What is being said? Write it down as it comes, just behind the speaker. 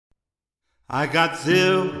I got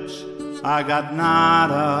zilch, I got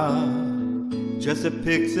nada, just a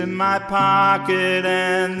picks in my pocket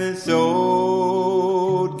and this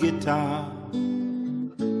old guitar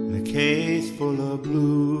and a case full of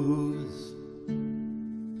blues.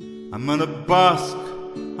 I'm gonna busk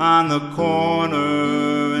on the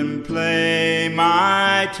corner and play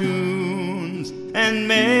my tunes and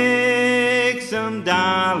make some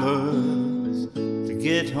dollars to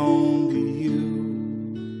get home to you.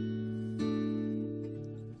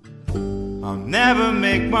 I'll never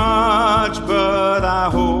make much, but I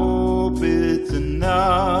hope it's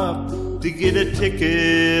enough to get a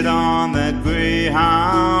ticket on that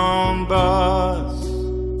Greyhound bus.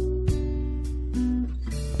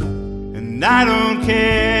 And I don't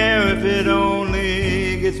care if it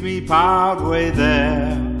only gets me partway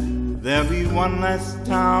there. There'll be one less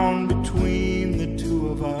town between the two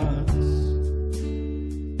of us.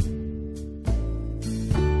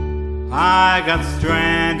 I got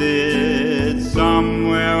stranded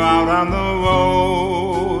somewhere out on the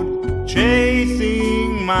road,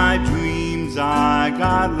 chasing my dreams. I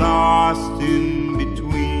got lost in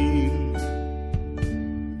between.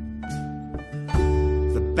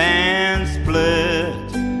 The band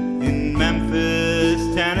split in Memphis,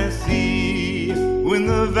 Tennessee, when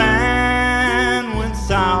the van went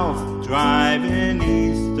south, driving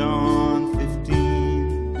east on 15.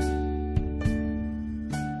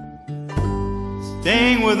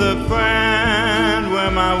 Staying with a friend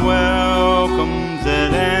where my welcome's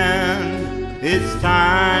at end. It's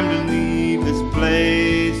time to leave this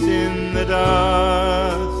place in the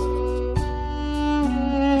dust.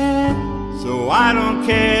 So I don't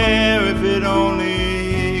care if it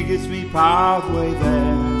only gets me partway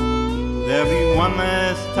there. There'll be one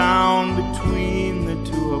less town between the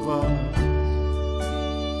two of us.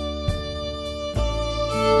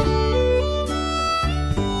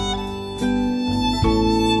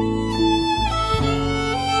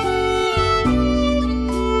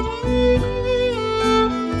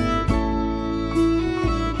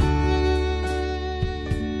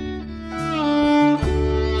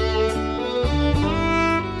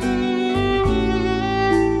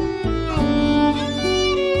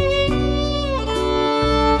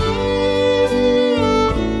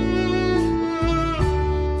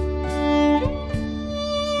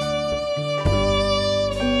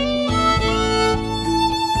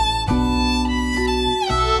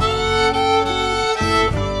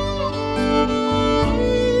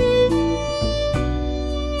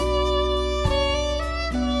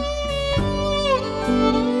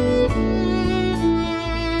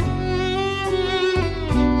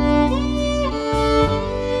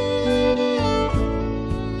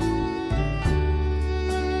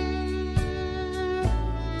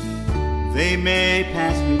 They may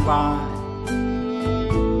pass me by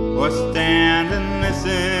or stand and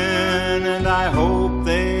listen, and I hope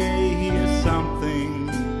they hear something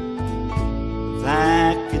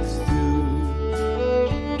that gets through.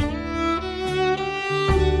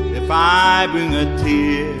 If I bring a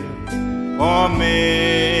tear or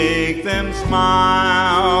make them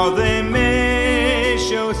smile, they may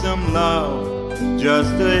show some love,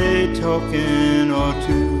 just a token or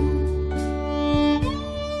two.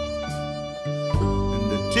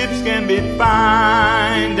 Tips can be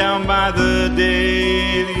fine down by the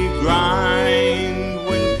daily grind,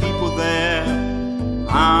 when people there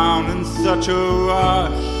aren't in such a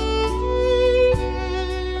rush.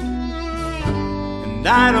 And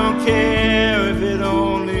I don't care if it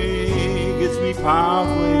only gets me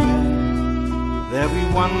partway there. There'll be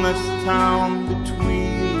one less town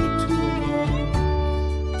between the two of us.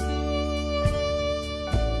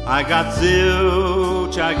 I got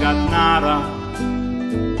zilch, I got nada,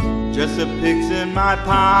 just a picks in my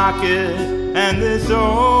pocket and this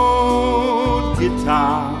old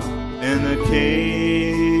guitar in a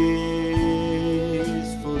case